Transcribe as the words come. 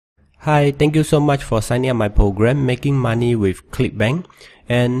Hi, thank you so much for signing up my program, Making Money with ClickBank.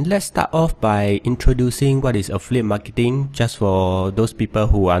 And let's start off by introducing what is affiliate marketing, just for those people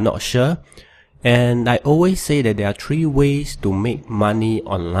who are not sure. And I always say that there are three ways to make money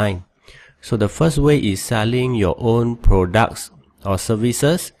online. So the first way is selling your own products or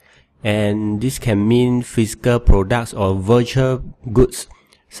services. And this can mean physical products or virtual goods,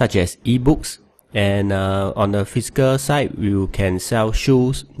 such as ebooks. And on the physical side, you can sell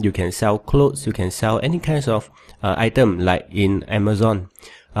shoes, you can sell clothes, you can sell any kinds of item like in Amazon.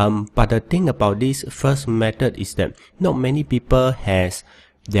 But the thing about this first method is that not many people has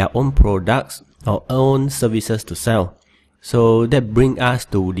their own products or own services to sell. So that brings us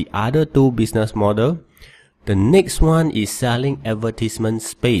to the other two business model. The next one is selling advertisement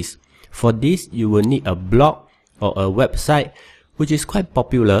space. For this, you will need a blog or a website, which is quite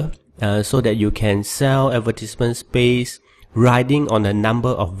popular. So that you can sell advertisement space riding on the number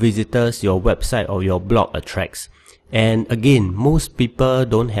of visitors your website or your blog attracts. And again, most people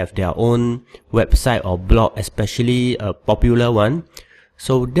don't have their own website or blog, especially a popular one.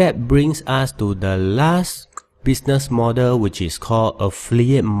 So that brings us to the last business model, which is called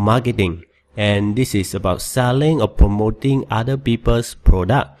affiliate marketing. And this is about selling or promoting other people's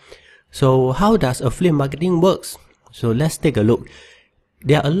product. So how does affiliate marketing works? So let's take a look.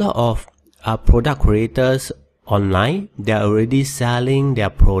 There are a lot of product creators online. They are already selling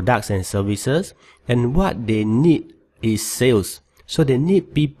their products and services, and what they need is sales. So they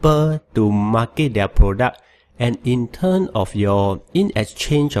need people to market their product, and in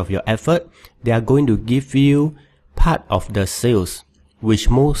exchange of your effort, they are going to give you part of the sales, which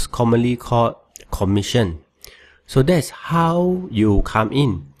most commonly called commission. So that's how you come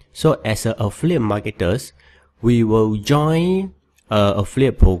in. So as an affiliate marketers, we will join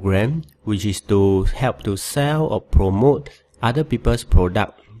affiliate program, which is to help to sell or promote other people's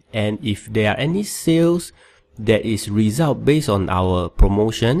product. And if there are any sales that is result based on our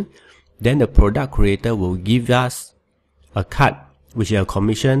promotion, then the product creator will give us a cut, which is a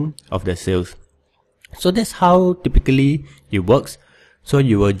commission of the sales. So that's how typically it works. So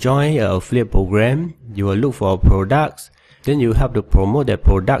you will join an affiliate program, you will look for products, then you have to promote the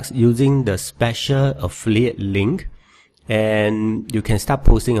products using the special affiliate link. And you can start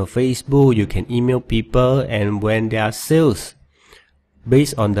posting on Facebook, you can email people, and when there are sales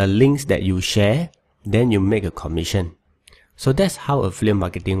based on the links that you share, then you make a commission. So that's how affiliate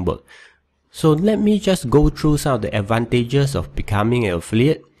marketing works. So let me just go through some of the advantages of becoming an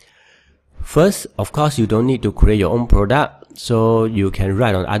affiliate. First, of course, you don't need to create your own product, so you can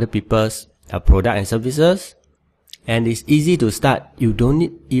write on other people's product and services. And it's easy to start. You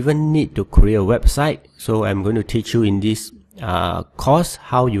don't even need to create a website. So I'm going to teach you in this course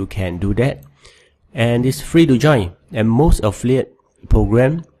how you can do that. And it's free to join. And most affiliate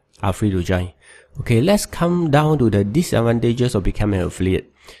programs are free to join. Okay, let's come down to the disadvantages of becoming an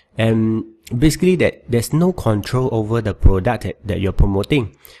affiliate. And basically that there's no control over the product that you're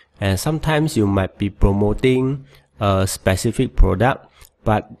promoting. And sometimes you might be promoting a specific product,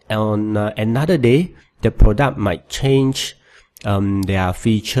 but on another day, the product might change their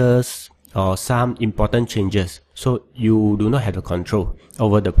features or some important changes. So you do not have the control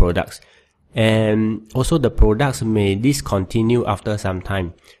over the products. And also the products may discontinue after some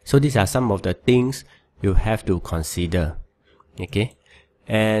time. So these are some of the things you have to consider. Okay.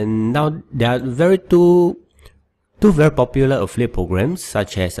 And now there are two very popular affiliate programs,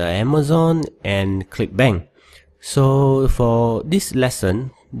 such as Amazon and ClickBank. So for this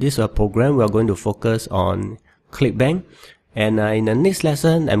lesson, this program, we are going to focus on ClickBank. And in the next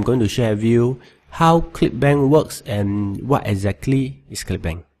lesson, I'm going to share with you how ClickBank works and what exactly is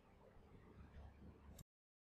ClickBank.